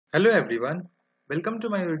Hello everyone, welcome to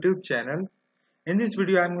my YouTube channel. In this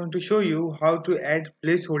video I am going to show you how to add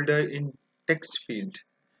placeholder in text field.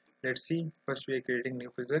 Let's see. First we are creating new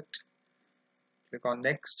project. Click on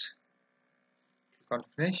next. Click on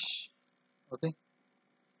finish. Okay.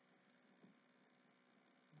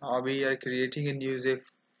 Now we are creating a new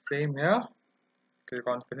JFrame here. Click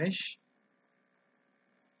on finish.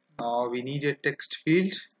 Now we need a text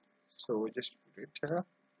field. So just put it here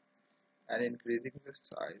and increasing the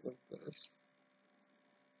size of this.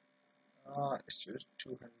 It's just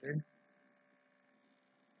 200.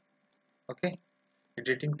 Okay.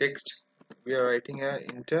 Editing text. We are writing here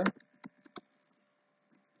enter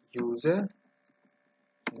user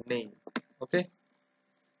name. Okay,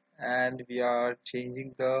 and we are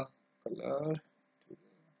changing the color to the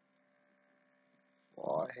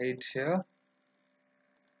forehead here.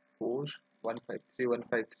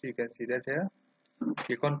 4153 you can see that here.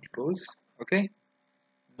 Click on close. Okay,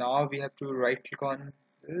 now we have to right click on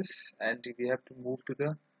this and we have to move to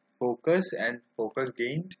the focus and focus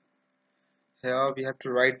gained. Here we have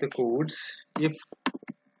to write the codes. If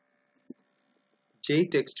j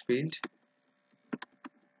text field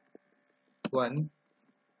 1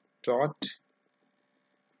 dot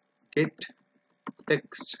get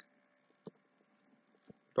text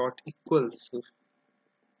dot equals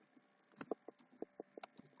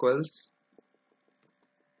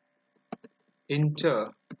enter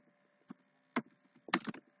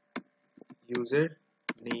user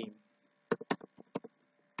name.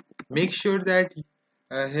 Make sure that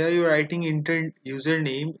here you're writing enter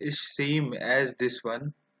username is same as this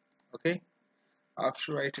one. Okay,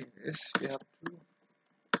 after writing this we have to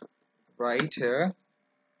write here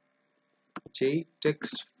j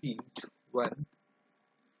text field 1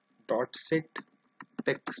 dot set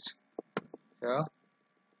text. Here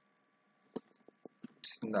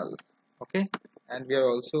it's null. Okay, and we are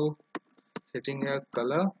also setting here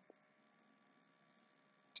color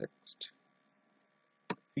text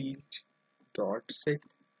field dot set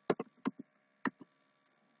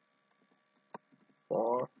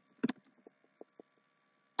for.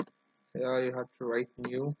 Here you have to write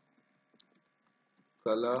new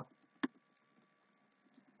color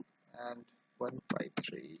and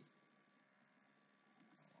 153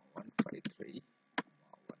 153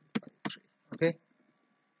 153. Okay,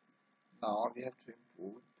 now we have to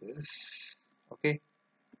import this. Okay,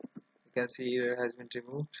 you can see it has been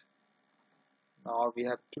removed. Now we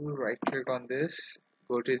have to right click on this,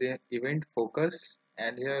 go to the event focus,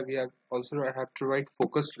 and here we have also have to write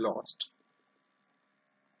focus lost.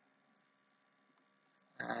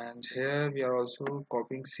 And here we are also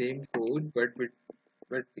copying same code, but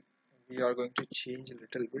we are going to change a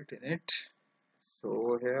little bit in it.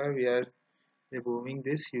 So here we are removing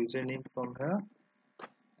this username from here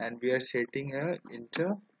and we are setting here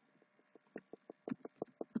enter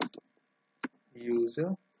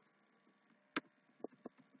user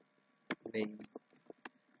name,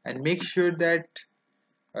 and make sure that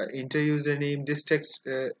enter username, this text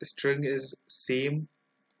string is same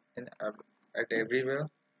in at everywhere.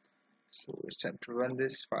 So it's time to run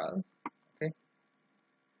this file. Okay,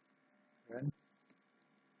 run.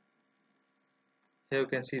 Here you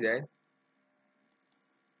can see that.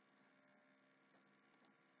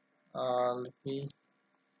 Let me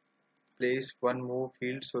place one more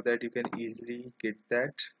field so that you can easily get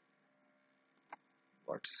that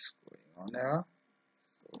what's going on here.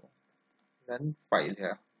 So run file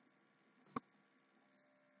here.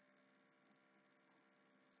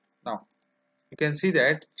 Now you can see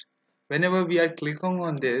that whenever we are clicking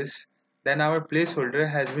on this, then our placeholder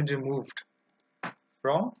has been removed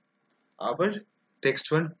from our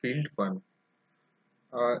text1 field 1.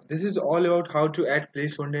 This is all about how to add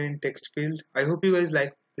placeholder in text field. I hope you guys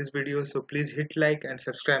like this video, so please hit like and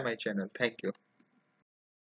subscribe my channel. Thank you.